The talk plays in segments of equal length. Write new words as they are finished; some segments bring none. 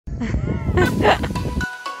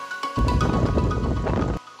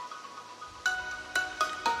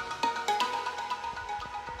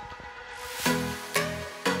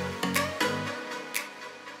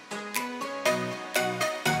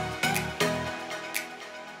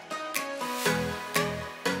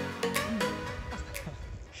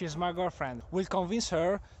she's my girlfriend. We'll convince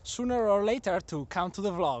her sooner or later to come to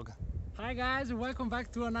the vlog. Hi guys, welcome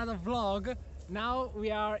back to another vlog. Now we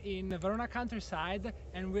are in the Verona countryside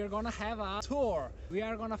and we're gonna have a tour. We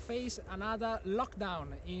are gonna face another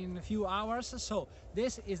lockdown in a few hours, so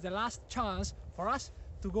this is the last chance for us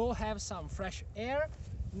to go have some fresh air.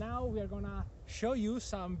 Now we are gonna show you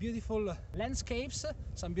some beautiful landscapes,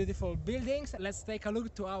 some beautiful buildings. Let's take a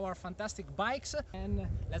look to our fantastic bikes and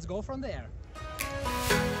let's go from there.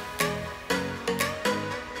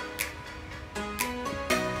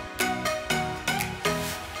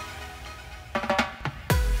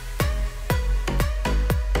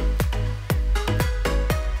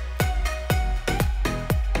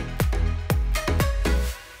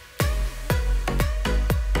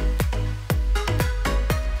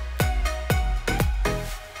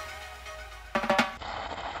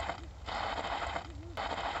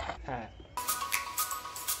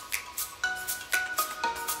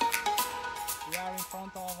 We are in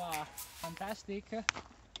front of a fantastic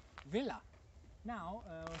villa. Now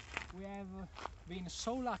we have been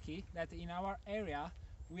so lucky that in our area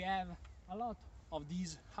we have a lot of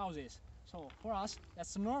these houses. So for us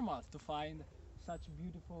that's normal to find such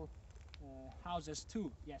beautiful houses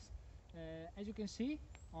too. Yes, as you can see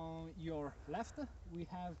on your left we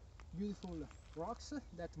have beautiful rocks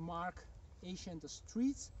that mark ancient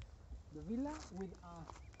streets. The villa with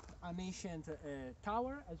an ancient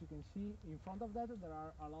tower. As you can see in front of that there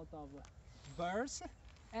are a lot of birds,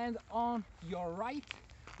 and on your right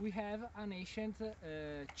we have an ancient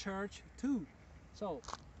church too. So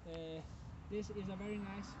this is a very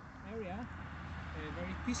nice area,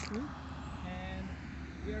 very peaceful, and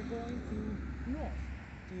we are going to north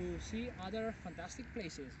to see other fantastic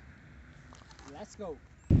places. Let's go.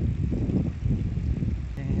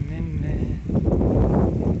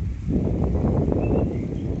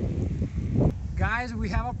 Guys, we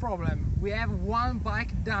have a problem. We have one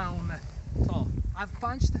bike down. So I've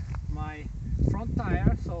punched my front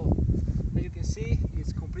tire, so as you can see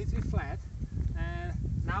it's completely flat, and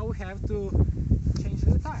now we have to change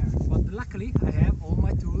the tire. But luckily I have all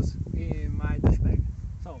my tools in my dash bag.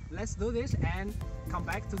 So let's do this and come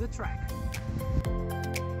back to the track.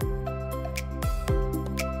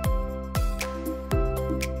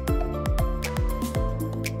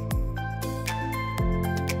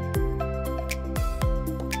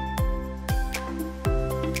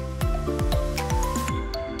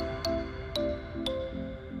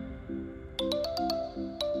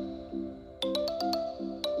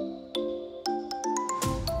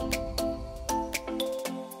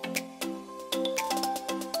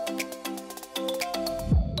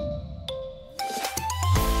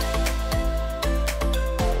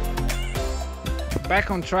 Back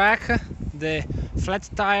on track. The flat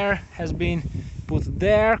tire has been put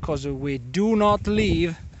there because we do not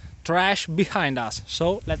leave trash behind us,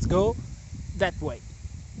 so let's go that way.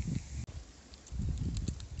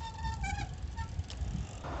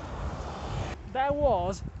 That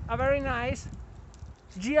was a very nice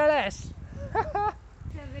GLS. A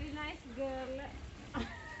very nice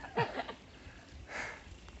girl.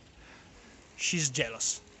 She's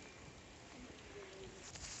jealous.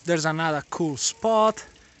 There's another cool spot.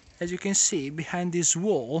 As you can see behind this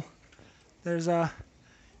wall there's a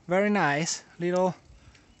very nice little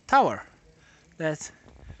tower that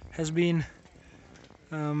has been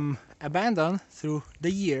abandoned through the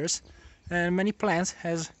years, and many plants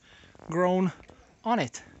has grown on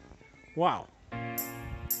it. Wow.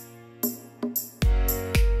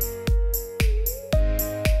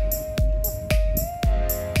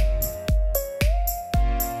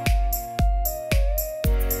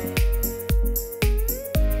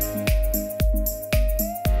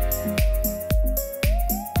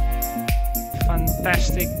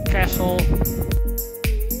 Fantastic castle.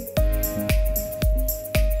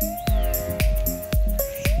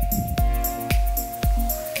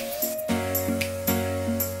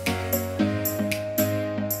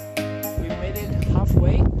 We made it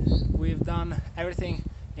halfway. We've done everything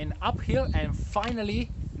in uphill, and finally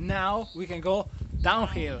now we can go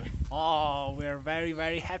downhill. Oh, we're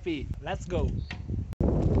very happy. Let's go.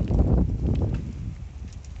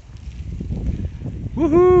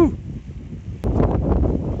 Woohoo!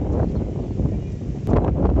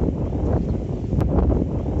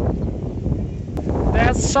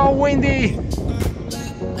 That's so windy!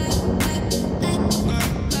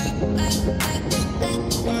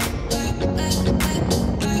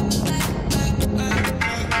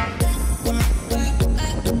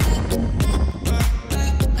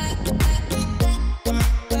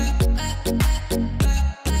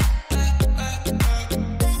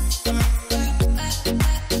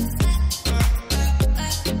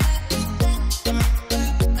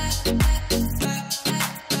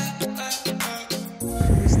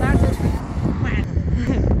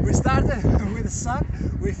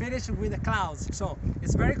 we finished with the clouds. So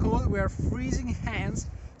it's very cold, we are freezing hands.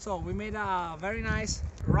 So we made a very nice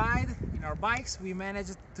ride in our bikes. We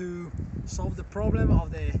managed to solve the problem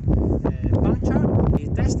of the puncture. We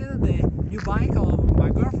tested the new bike of my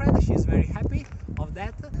girlfriend. She's very happy of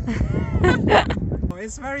that.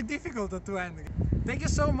 It's very difficult to end. Thank you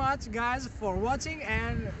so much guys for watching,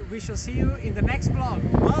 and we shall see you in the next vlog.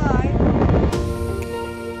 Bye!